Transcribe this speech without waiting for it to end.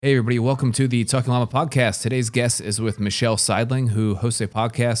Hey, everybody. Welcome to the Talking Llama podcast. Today's guest is with Michelle Seidling, who hosts a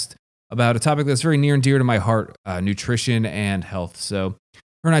podcast about a topic that's very near and dear to my heart, nutrition and health. So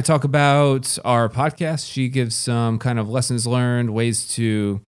her and I talk about our podcast. She gives some kind of lessons learned, ways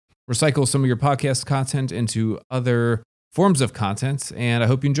to recycle some of your podcast content into other forms of content, and I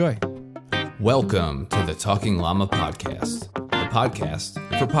hope you enjoy. Welcome to the Talking Llama podcast, the podcast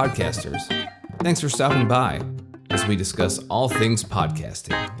for podcasters. Thanks for stopping by as we discuss all things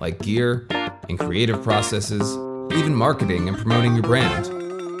podcasting, like gear and creative processes, even marketing and promoting your brand.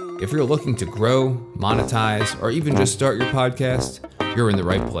 If you're looking to grow, monetize, or even just start your podcast, you're in the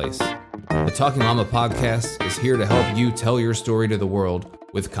right place. The Talking Llama podcast is here to help you tell your story to the world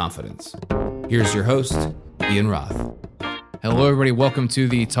with confidence. Here's your host, Ian Roth. Hello, everybody. Welcome to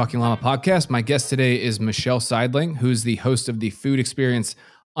the Talking Llama podcast. My guest today is Michelle Seidling, who's the host of the Food Experience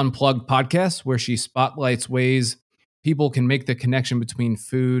Unplugged podcast, where she spotlights ways people can make the connection between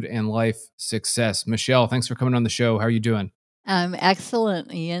food and life success. Michelle, thanks for coming on the show. How are you doing? I'm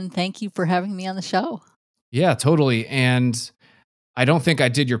excellent, Ian. Thank you for having me on the show. Yeah, totally. And I don't think I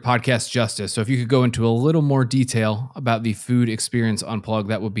did your podcast justice. So if you could go into a little more detail about the Food Experience Unplugged,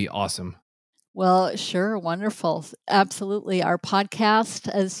 that would be awesome. Well, sure. Wonderful. Absolutely. Our podcast,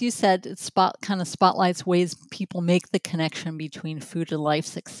 as you said, it spotlights ways people make the connection between food and life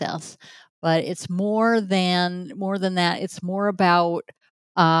success. But it's more than that. It's more about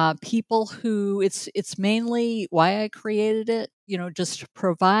people who it's mainly why I created it, just to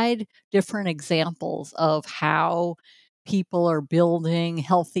provide different examples of how people are building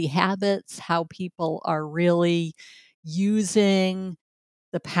healthy habits, how people are really using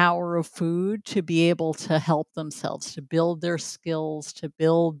the power of food to be able to help themselves, to build their skills, to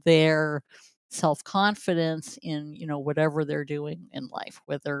build their self-confidence in, whatever they're doing in life,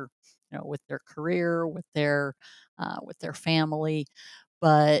 whether, with their career, with their family.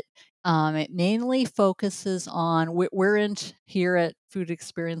 But it mainly focuses on, we're into here at Food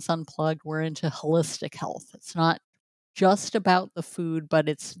Experience Unplugged, we're into holistic health. It's not just about the food, but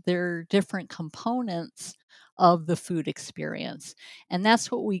there are different components of the food experience. And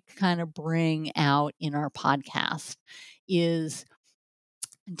that's what we kind of bring out in our podcast is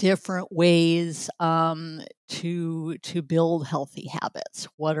different ways to build healthy habits.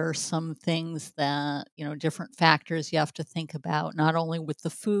 What are some things that, different factors you have to think about, not only with the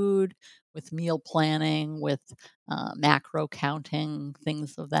food, with meal planning, with macro counting,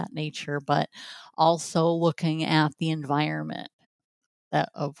 things of that nature, but also looking at the environment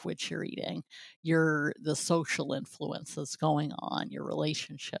of which you're eating, the social influences going on, your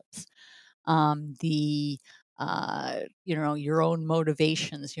relationships, the your own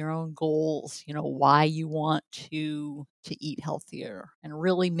motivations, your own goals, why you want to eat healthier, and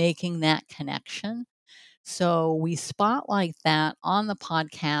really making that connection. So we spotlight that on the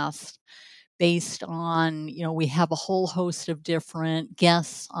podcast based on, we have a whole host of different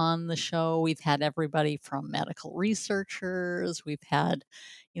guests on the show. We've had everybody from medical researchers, we've had,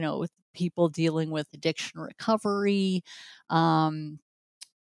 people dealing with addiction recovery, um,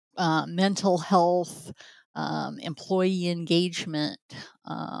 mental health, employee engagement,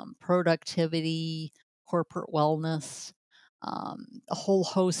 productivity, corporate wellness, a whole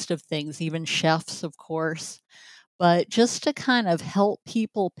host of things, even chefs, of course. But just to kind of help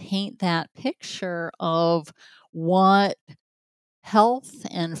people paint that picture of what health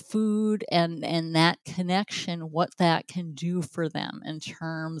and food and that connection, what that can do for them in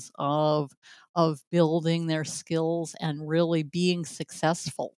terms of building their skills and really being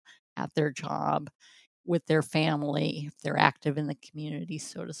successful at their job, with their family, if they're active in the community,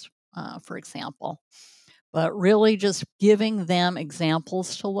 for example. But really just giving them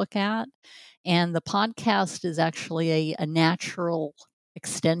examples to look at. And the podcast is actually a natural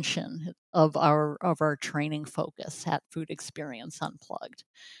extension of our training focus at Food Experience Unplugged.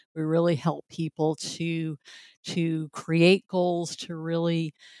 We really help people to create goals, to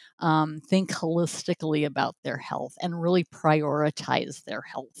really think holistically about their health and really prioritize their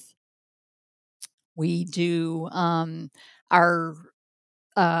health. We do our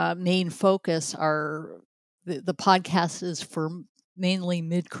main focus. The podcast is for mainly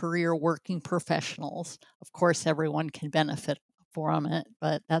mid-career working professionals. Of course, everyone can benefit from it,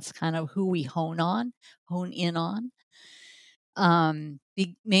 but that's kind of who we hone in on.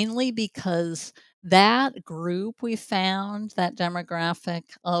 Mainly because that group, we found that demographic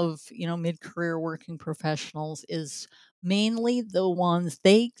of, mid-career working professionals is mainly the ones,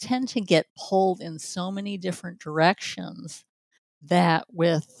 they tend to get pulled in so many different directions that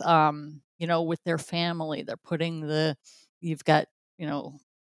with their family, they're putting you've got,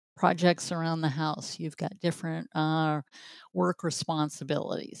 projects around the house. You've got different work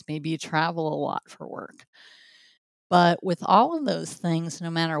responsibilities. Maybe you travel a lot for work. But with all of those things,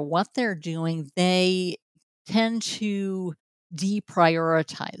 no matter what they're doing, they tend to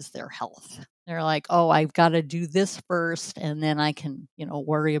deprioritize their health. They're like, "Oh, I've gotta do this first, and then I can,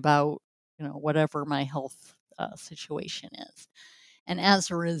 worry about, whatever my health, situation is." And as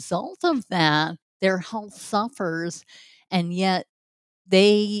a result of that, their health suffers, and yet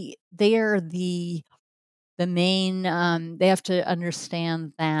they are the main, they have to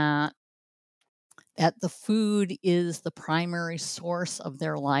understand that the food is the primary source of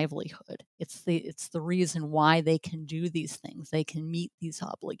their livelihood. It's the reason why they can do these things. They can meet these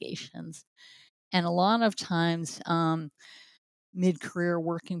obligations. And a lot of times, mid-career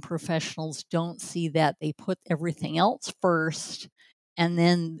working professionals don't see that. They put everything else first, and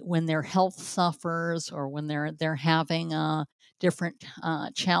then when their health suffers or when they're having different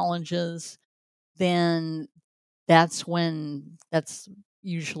challenges, then that's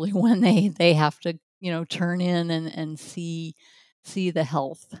usually when they have to, turn in and see the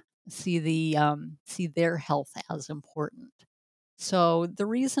health, see their health as important. So the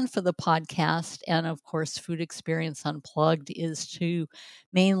reason for the podcast and of course Food Experience Unplugged is to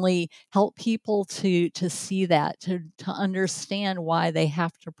mainly help people to see that, to understand why they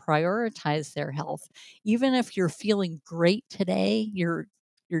have to prioritize their health. Even if you're feeling great today, you're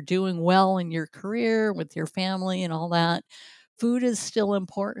doing well in your career with your family and all that, food is still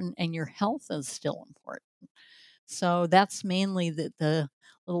important and your health is still important. So that's mainly the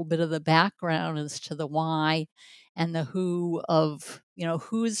little bit of the background as to the why and the who of,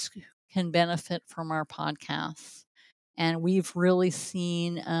 who's can benefit from our podcasts. And we've really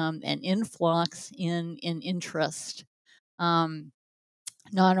seen an influx in interest. Um,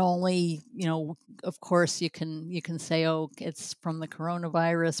 Not only, of course you can say, oh, it's from the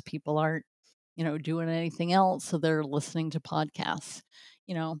coronavirus, people aren't, doing anything else, so they're listening to podcasts.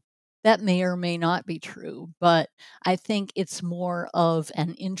 You know, that may or may not be true, but I think it's more of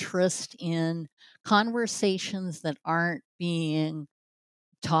an interest in conversations that aren't being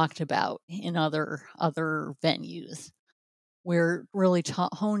talked about in other venues. We're really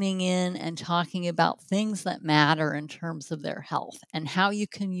honing in and talking about things that matter in terms of their health and how you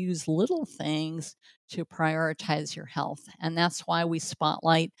can use little things to prioritize your health. And that's why we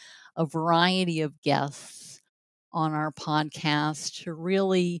spotlight a variety of guests on our podcast to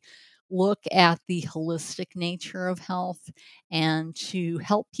really look at the holistic nature of health and to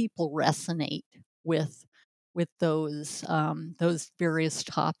help people resonate with those various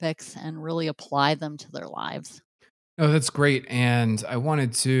topics and really apply them to their lives. Oh, that's great. And I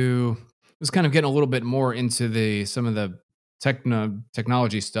wanted to just kind of get a little bit more into the some of the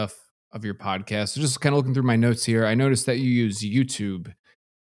technology stuff of your podcast. So just kind of looking through my notes here, I noticed that you use YouTube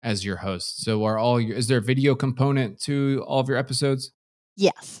as your host. So is there a video component to all of your episodes?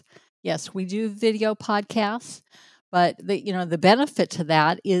 Yes. Yes, we do video podcasts, but the benefit to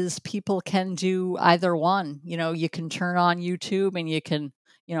that is people can do either one. You can turn on YouTube and you can,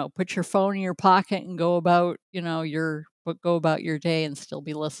 put your phone in your pocket and go about your day and still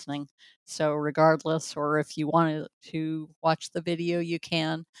be listening. So regardless, or if you wanted to watch the video, you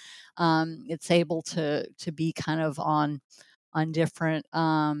can. It's able to be kind of on different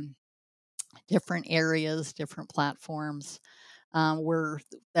areas, different platforms. We're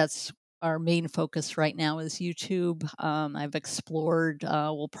That's our main focus right now is YouTube. I've explored.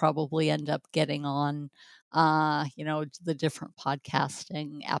 We'll probably end up getting on, the different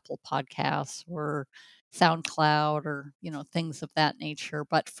podcasting, Apple Podcasts or SoundCloud or things of that nature.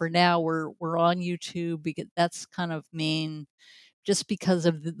 But for now, we're on YouTube because that's kind of main, just because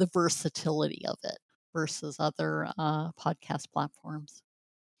of the versatility of it versus other podcast platforms.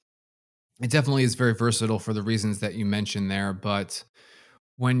 It definitely is very versatile for the reasons that you mentioned there. But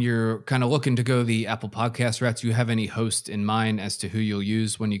when you're kind of looking to go the Apple Podcast route, do you have any host in mind as to who you'll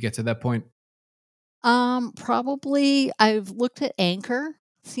use when you get to that point? Probably I've looked at Anchor,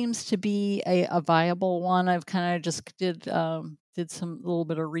 seems to be a viable one. I've kind of just did some little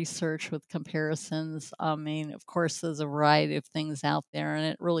bit of research with comparisons. I mean, of course, there's a variety of things out there, and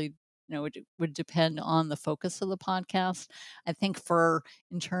it really, would depend on the focus of the podcast. I think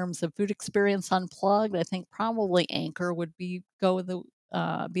in terms of Food Experience Unplugged, I think probably Anchor would be the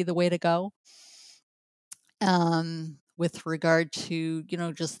way to go, with regard to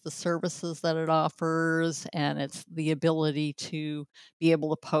just the services that it offers, and it's the ability to be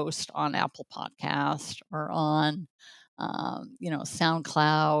able to post on Apple Podcast or on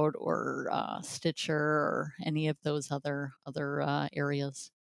SoundCloud or Stitcher or any of those other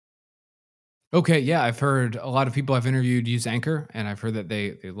areas. Okay, yeah, I've heard a lot of people I've interviewed use Anchor, and I've heard that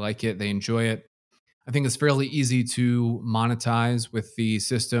they like it, they enjoy it. I think it's fairly easy to monetize with the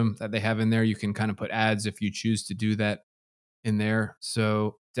system that they have in there. You can kind of put ads if you choose to do that in there.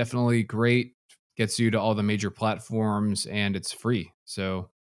 So definitely great. Gets you to all the major platforms and it's free. So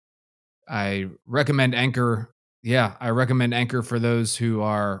I recommend Anchor. Yeah, I recommend Anchor for those who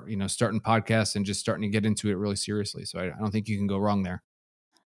are, starting podcasts and just starting to get into it really seriously. So I don't think you can go wrong there.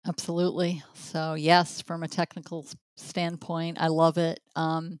 Absolutely. So, yes, from a technical standpoint, I love it.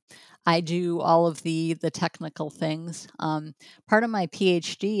 I do all of the technical things. Part of my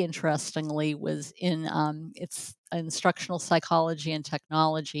PhD, interestingly, was in it's instructional psychology and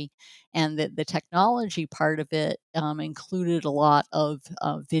technology, and the technology part of it included a lot of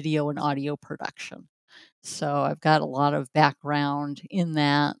video and audio production. So I've got a lot of background in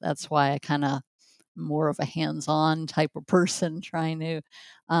that. That's why I kind of more of a hands-on type of person trying to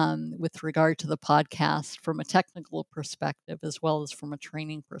with regard to the podcast from a technical perspective as well as from a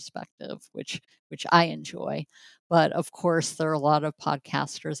training perspective, which I enjoy. But of course there are a lot of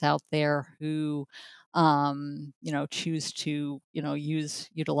podcasters out there who choose to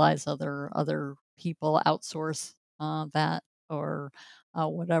utilize other people, outsource that, or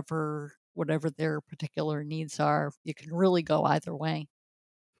whatever their particular needs are. You can really go either way.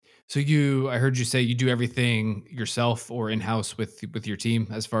 So I heard you say you do everything yourself or in-house with your team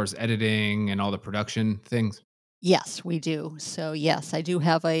as far as editing and all the production things. Yes, we do. So yes, I do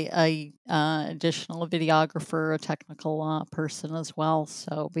have a additional videographer, a technical person as well.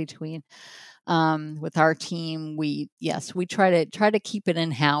 So between with our team, we try to keep it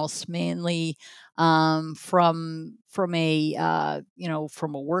in house, mainly from a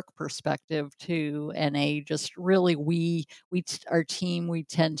from a work perspective too, and a just really our team, we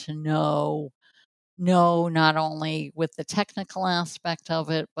tend to know not only with the technical aspect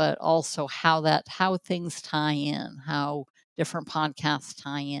of it, but also how things tie in, how different podcasts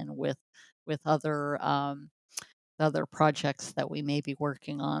tie in with other projects that we may be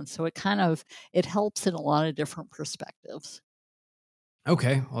working on. So it helps in a lot of different perspectives.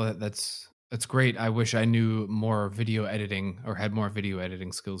 Okay, well that's great. I wish I knew more video editing or had more video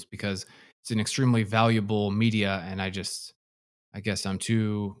editing skills because it's an extremely valuable media, and I guess I'm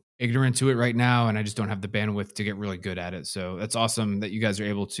too ignorant to it right now, and I just don't have the bandwidth to get really good at it. So that's awesome that you guys are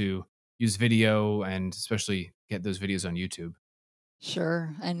able to use video and especially get those videos on YouTube.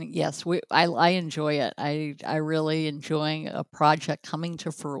 Sure, and yes, I enjoy it. I really enjoy a project coming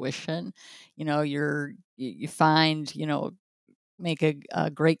to fruition. You find, make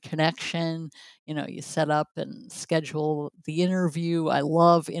a great connection. You set up and schedule the interview. I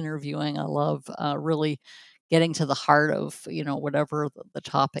love interviewing. I love really getting to the heart of whatever the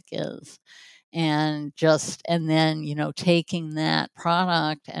topic is, and then taking that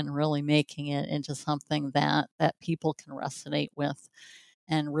product and really making it into something that people can resonate with,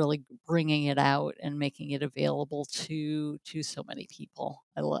 and really bringing it out and making it available to so many people.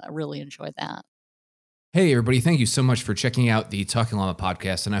 I really enjoy that. Hey, everybody, thank you so much for checking out the Talking Llama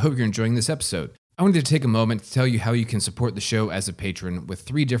podcast, and I hope you're enjoying this episode. I wanted to take a moment to tell you how you can support the show as a patron with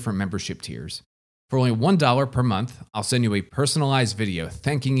 3 different membership tiers. For only $1 per month, I'll send you a personalized video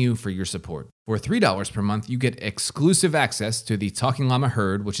thanking you for your support. For $3 per month, you get exclusive access to the Talking Llama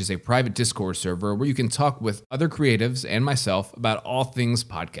Herd, which is a private Discord server where you can talk with other creatives and myself about all things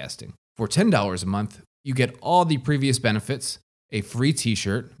podcasting. For $10 a month, you get all the previous benefits, a free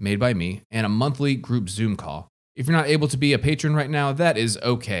t-shirt made by me, and a monthly group Zoom call. If you're not able to be a patron right now, that is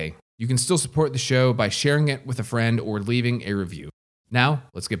okay. You can still support the show by sharing it with a friend or leaving a review. Now,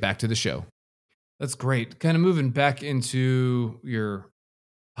 let's get back to the show. That's great. Kind of moving back into your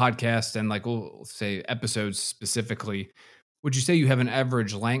podcast and like we'll say episodes specifically. Would you say you have an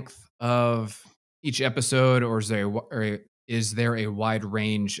average length of each episode, or is there a wide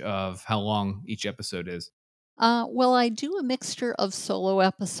range of how long each episode is? Well, I do a mixture of solo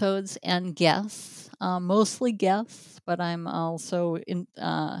episodes and guests, mostly guests, but I'm also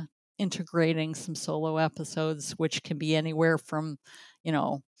integrating some solo episodes, which can be anywhere from, you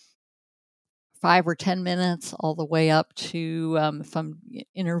know, 5 or 10 minutes all the way up to if I'm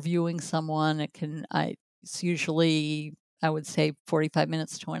interviewing someone, it's usually, I would say, 45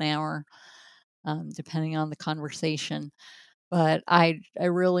 minutes to an hour, depending on the conversation. But I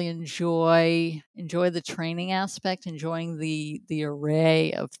really enjoy the training aspect, enjoying the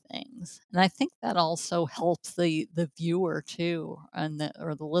array of things, and I think that also helps the viewer too, and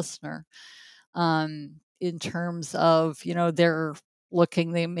the listener, in terms of they're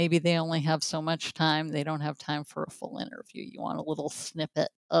looking, they only have so much time, they don't have time for a full interview. You want a little snippet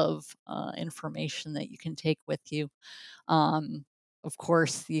of information that you can take with you. of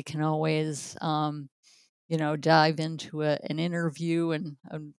course, you can always, dive into an interview and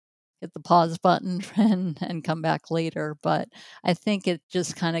hit the pause button and come back later. But I think it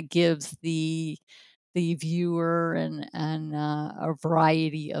just kind of gives the viewer and a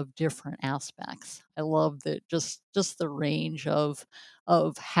variety of different aspects. I love that just the range of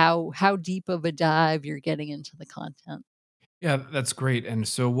how deep of a dive you're getting into the content. Yeah, that's great. And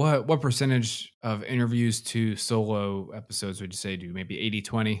so what percentage of interviews to solo episodes would you say do? Maybe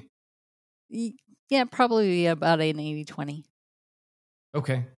 80/20? Y- Yeah, probably about an 80/20.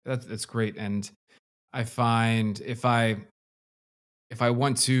 Okay. That's great. And I find if I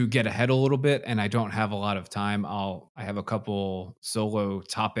want to get ahead a little bit and I don't have a lot of time, I have a couple solo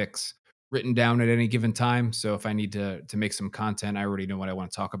topics written down at any given time. So if I need to make some content, I already know what I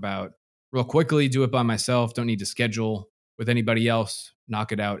want to talk about real quickly, do it by myself, don't need to schedule with anybody else,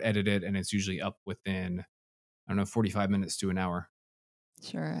 knock it out, edit it, and it's usually up within, I don't know, 45 minutes to an hour.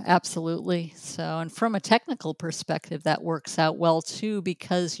 Sure, absolutely. So, and from a technical perspective, that works out well too,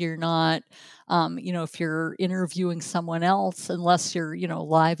 because you're not, if you're interviewing someone else, unless you're,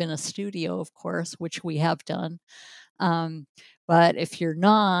 live in a studio, of course, which we have done. Um, but if you're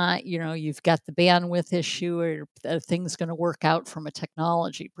not, you've got the bandwidth issue, or things going to work out from a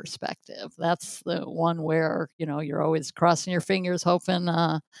technology perspective. That's the one where, you're always crossing your fingers, hoping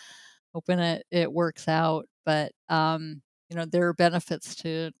it works out. But there are benefits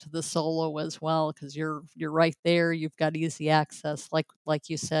to the solo as well, because you're right there. You've got easy access, like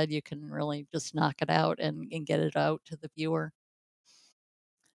you said. You can really just knock it out and get it out to the viewer.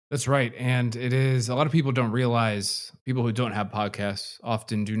 That's right. And it is a lot of people don't realize, people who don't have podcasts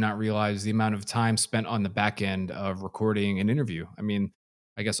often do not realize the amount of time spent on the back end of recording an interview. I mean,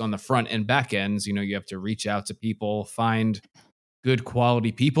 I guess on the front and back ends, you have to reach out to people, find good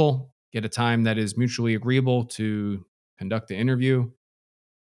quality people, get a time that is mutually agreeable to conduct the interview,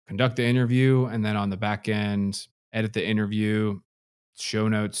 and then on the back end, edit the interview. Show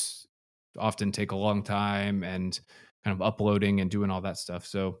notes often take a long time, and kind of uploading and doing all that stuff.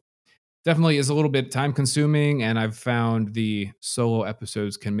 So definitely is a little bit time consuming, and I've found the solo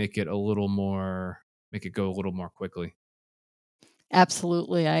episodes can make it go a little more quickly.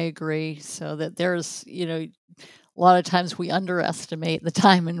 Absolutely, I agree. So that there's, a lot of times we underestimate the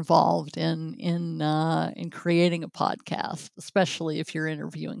time involved in creating a podcast, especially if you're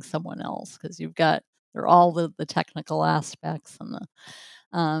interviewing someone else, because you've got there are all the technical aspects and the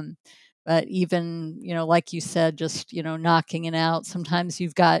um, but even, like you said, just, knocking it out. Sometimes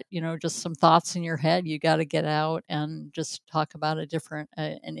you've got, just some thoughts in your head you got to get out and just talk about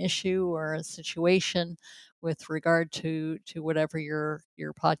an issue or a situation with regard to whatever your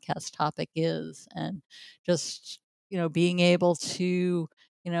podcast topic is. And just, being able to,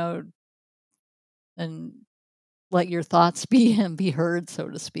 you know, and let your thoughts be and be heard, so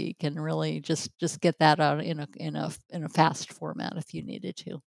to speak, and really just get that out in a fast format if you needed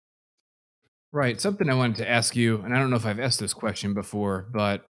to. Right. Something I wanted to ask you, and I don't know if I've asked this question before,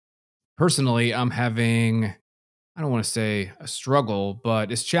 but personally, I'm having, I don't want to say a struggle,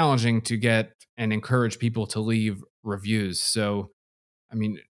 but it's challenging to get and encourage people to leave reviews. So, I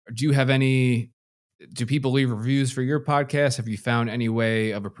mean, do you have any, do people leave reviews for your podcast? Have you found any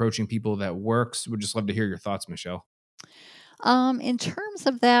way of approaching people that works? Would just love to hear your thoughts, Michelle. In terms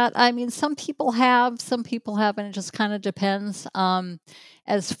of that, I mean, some people have, some people haven't. It just kind of depends.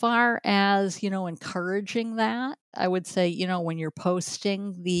 As far as, encouraging that, I would say, when you're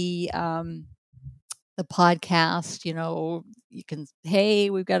posting the podcast, you can, hey,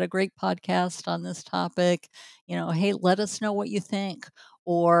 we've got a great podcast on this topic. Hey, let us know what you think.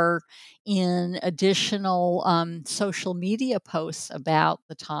 Or in additional social media posts about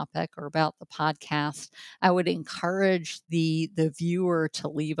the topic or about the podcast, I would encourage the viewer to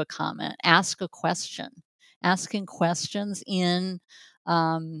leave a comment, ask a question. Asking questions in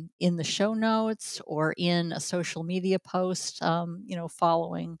the show notes or in a social media post,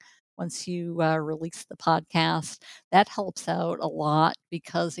 following once you release the podcast, that helps out a lot,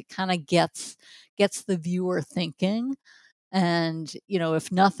 because it kind of gets the viewer thinking. And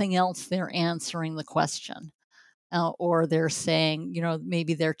if nothing else, they're answering the question, or they're saying,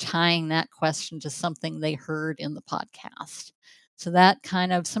 maybe they're tying that question to something they heard in the podcast. So that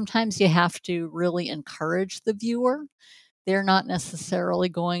kind of, sometimes you have to really encourage the viewer. They're not necessarily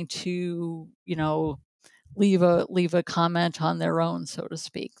going to, leave a comment on their own, so to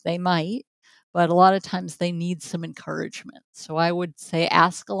speak. They might, but a lot of times they need some encouragement. So I would say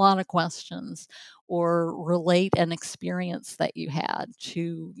ask a lot of questions, or relate an experience that you had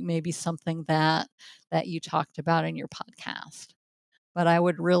to maybe something that you talked about in your podcast. But I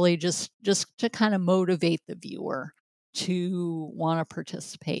would really just to kind of motivate the viewer. to want to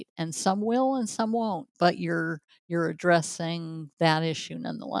participate, and some will and some won't, but you're addressing that issue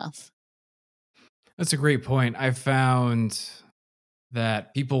nonetheless. That's a great point. I found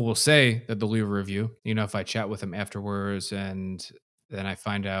that people will say that they'll leave a review, if I chat with them afterwards and then I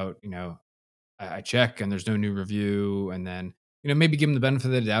find out, I check and there's no new review. And then, maybe give them the benefit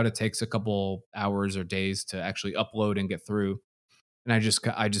of the doubt. It takes a couple hours or days to actually upload and get through. And I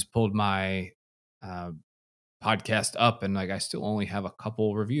just pulled my uh, podcast up and like I still only have a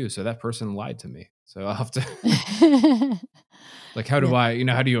couple reviews. So that person lied to me. So I'll have to like, how Yeah. do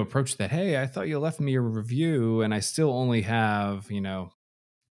how do you approach that? Hey, I thought you left me a review and I still only have,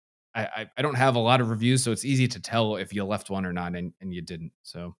 I don't have a lot of reviews, so it's easy to tell if you left one or not, and you didn't.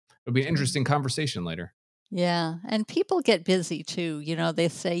 So it'll be an Sure. interesting conversation later. Yeah, and people get busy too. They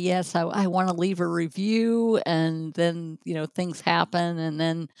say, "Yes, I want to leave a review," and then things happen, and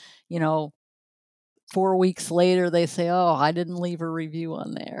then you know 4 weeks later, they say, "Oh, I didn't leave a review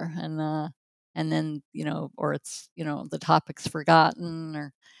on there," and then or it's the topic's forgotten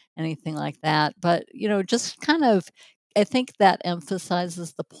or anything like that. But just kind of, I think that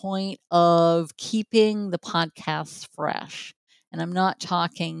emphasizes the point of keeping the podcasts fresh. And I'm not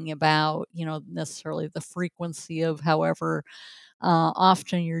talking about necessarily the frequency of however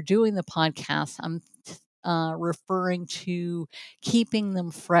often you're doing the podcast. I'm referring to keeping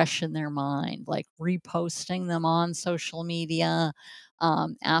them fresh in their mind, like reposting them on social media,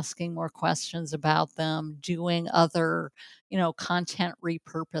 asking more questions about them, doing other, content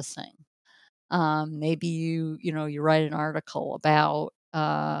repurposing. Maybe you write an article about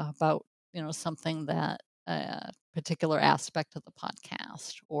something that particular aspect of the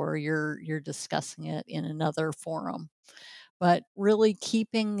podcast, or you're discussing it in another forum, but really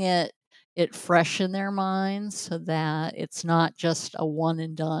keeping it fresh in their minds so that it's not just a one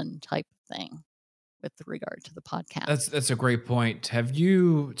and done type of thing with regard to the That's podcast. that's a great point. Have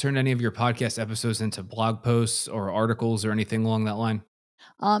you turned any of your podcast episodes into blog posts or articles or anything along that line?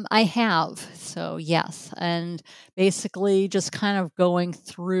 I have. So yes, and basically just kind of going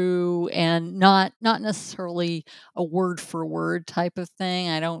through, and not necessarily a word for word type of thing.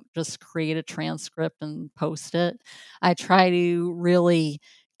 I don't just create a transcript and post it. I try to really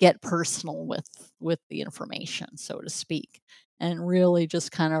get personal with the information, so to speak. And really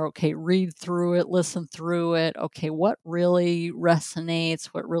just kind of, okay, read through it, listen through it. Okay, what really resonates,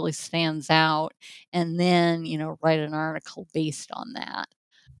 what really stands out, and then, write an article based on that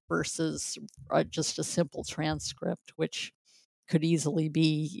versus just a simple transcript, which could easily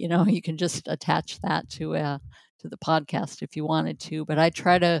be, you can just attach that to the podcast if you wanted to. But I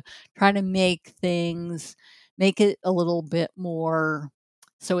try to make it a little bit more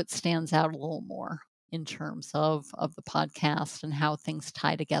so it stands out a little more in terms of the podcast and how things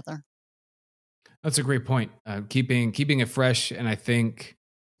tie together. That's a great point. Keeping it fresh, and I think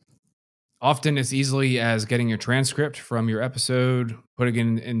often as easily as getting your transcript from your episode,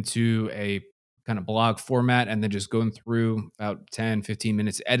 putting it into a kind of blog format, and then just going through about 10, 15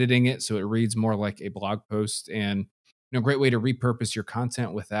 minutes editing it so it reads more like a blog post. And great way to repurpose your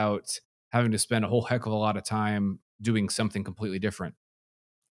content without having to spend a whole heck of a lot of time doing something completely different.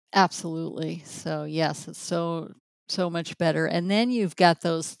 Absolutely. So yes, it's so much better. And then you've got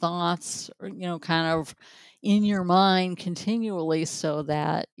those thoughts, or, kind of in your mind continually, so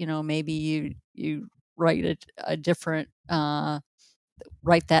that maybe you write a different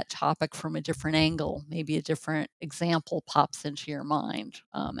write that topic from a different angle. Maybe a different example pops into your mind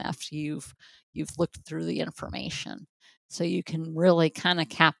after you've looked through the information. So you can really kind of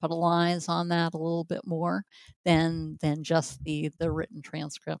capitalize on that a little bit more than just the written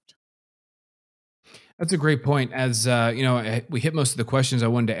transcript. That's a great point. As we hit most of the questions I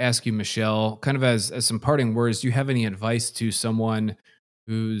wanted to ask you, Michelle. Kind of as some parting words, do you have any advice to someone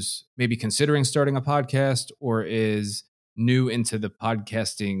who's maybe considering starting a podcast or is new into the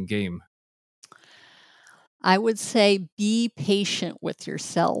podcasting game? I would say be patient with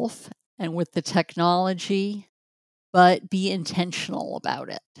yourself and with the technology, but be intentional about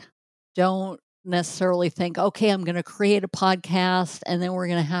it. Don't necessarily think, okay, I'm going to create a podcast and then we're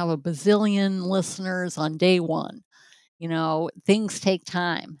going to have a bazillion listeners on day one. Things take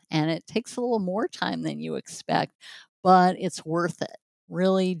time, and it takes a little more time than you expect, but it's worth it.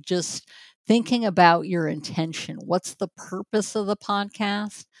 Really just thinking about your intention. What's the purpose of the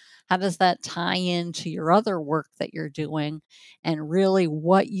podcast? How does that tie into your other work that you're doing? And really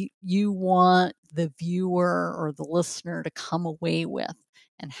what you want the viewer or the listener to come away with,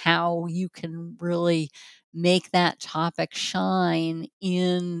 and how you can really make that topic shine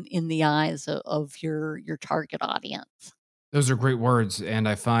in the eyes of your target audience. Those are great words, and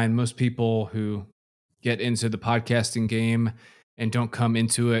I find most people who get into the podcasting game and don't come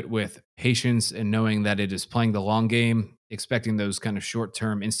into it with patience and knowing that it is playing the long game, expecting those kind of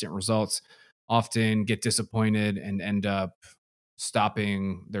short-term instant results, often get disappointed and end up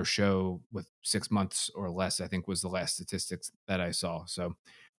stopping their show with 6 months or less, I think was the last statistics that I saw. So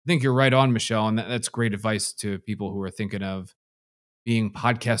I think you're right on, Michelle, and that's great advice to people who are thinking of being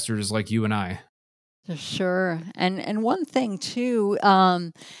podcasters like you and I. For sure. And one thing too,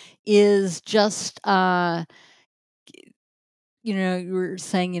 is just, you were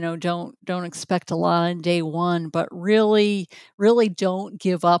saying, don't expect a lot on day one, but really don't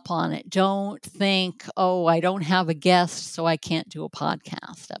give up on it. Don't think, oh, I don't have a guest, so I can't do a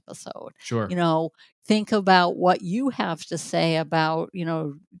podcast episode. Sure. Think about what you have to say about,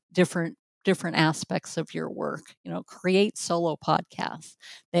 different different aspects of your work. Create solo podcasts.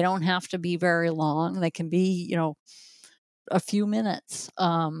 They don't have to be very long. They can be, a few minutes,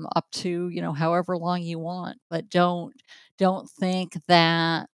 up to, however long you want, but don't think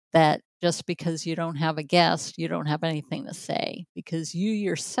that just because you don't have a guest, you don't have anything to say, because you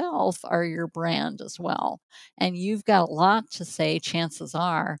yourself are your brand as well. And you've got a lot to say, chances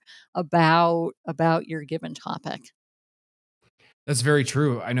are, about your given topic. That's very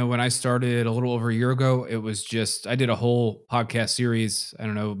true. I know when I started a little over a year ago, it was just I did a whole podcast series, I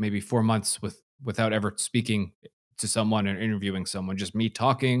don't know, maybe 4 months without ever speaking to someone or interviewing someone, just me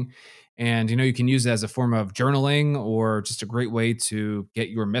talking. And you can use it as a form of journaling or just a great way to get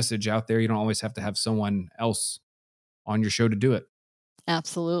your message out there. You don't always have to have someone else on your show to do it.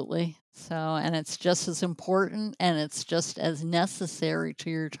 Absolutely. So, and it's just as important and it's just as necessary to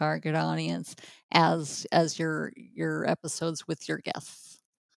your target audience as your episodes with your guests.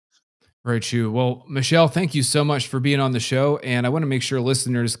 Very true. Well, Michelle, thank you so much for being on the show. And I want to make sure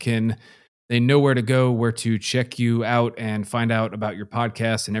listeners they know where to go, where to check you out and find out about your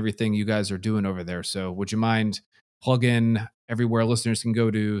podcast and everything you guys are doing over there. So would you mind plug in everywhere listeners can go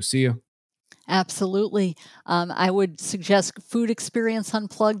to see you? Absolutely. I would suggest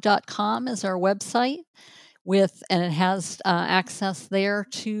foodexperienceunplugged.com is our website, and it has access there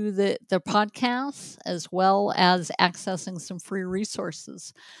to the podcasts, as well as accessing some free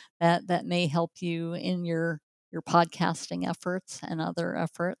resources that may help you in your podcasting efforts and other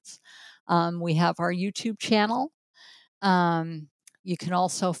efforts. We have our YouTube channel. You can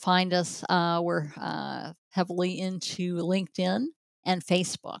also find us, we're heavily into LinkedIn and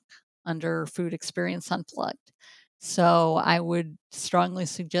Facebook under Food Experience Unplugged. So I would strongly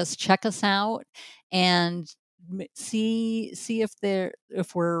suggest check us out and see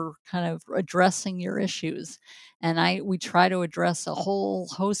if we're kind of addressing your issues. And we try to address a whole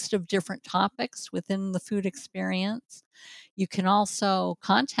host of different topics within the food experience. You can also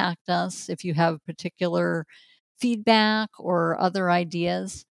contact us if you have particular feedback or other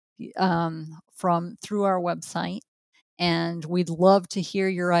ideas, through our website. And we'd love to hear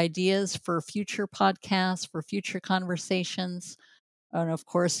your ideas for future podcasts, for future conversations. And of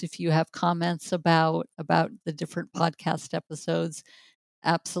course, if you have comments about the different podcast episodes,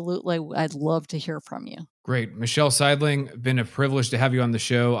 absolutely, I'd love to hear from you. Great. Michelle Seidling, been a privilege to have you on the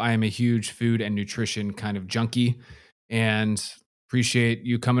show. I am a huge food and nutrition kind of junkie and appreciate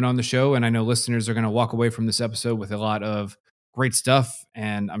you coming on the show. And I know listeners are going to walk away from this episode with a lot of great stuff.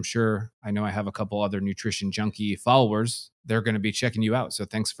 And I know I have a couple other nutrition junkie followers. They're going to be checking you out. So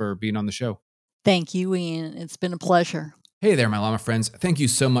thanks for being on the show. Thank you, Ian. It's been a pleasure. Hey there, my llama friends. Thank you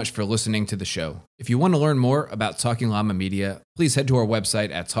so much for listening to the show. If you want to learn more about Talking Llama Media, please head to our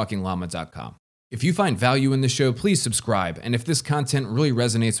website at talkingllama.com. If you find value in the show, please subscribe. And if this content really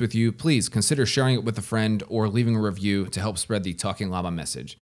resonates with you, please consider sharing it with a friend or leaving a review to help spread the Talking Llama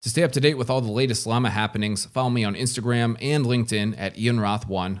message. To stay up to date with all the latest llama happenings, follow me on Instagram and LinkedIn at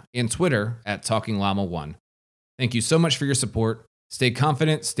IanRoth1 and Twitter at TalkingLlama1. Thank you so much for your support. Stay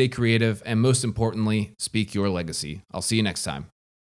confident, stay creative, and most importantly, speak your legacy. I'll see you next time.